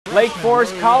Lake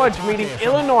Forest College meeting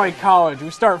Illinois College. We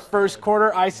start first quarter,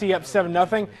 IC up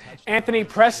 7-0. Anthony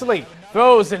Presley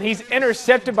throws and he's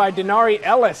intercepted by Denari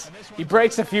Ellis. He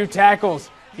breaks a few tackles.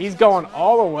 He's going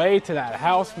all the way to that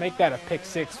house. Make that a pick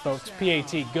six, folks.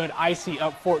 PAT good. IC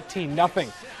up 14-0.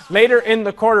 Later in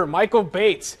the quarter, Michael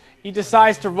Bates, he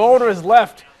decides to roll to his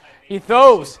left. He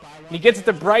throws, and he gets it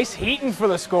to Bryce Heaton for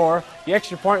the score. The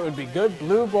extra point would be good.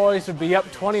 Blue Boys would be up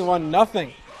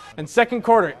 21-0. And second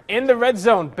quarter, in the red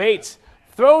zone, Bates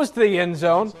throws to the end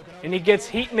zone, and he gets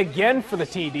Heaton again for the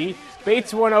TD.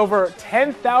 Bates won over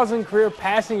 10,000 career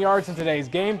passing yards in today's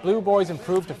game. Blue Boys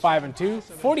improved to 5-2,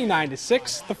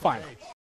 49-6, the final.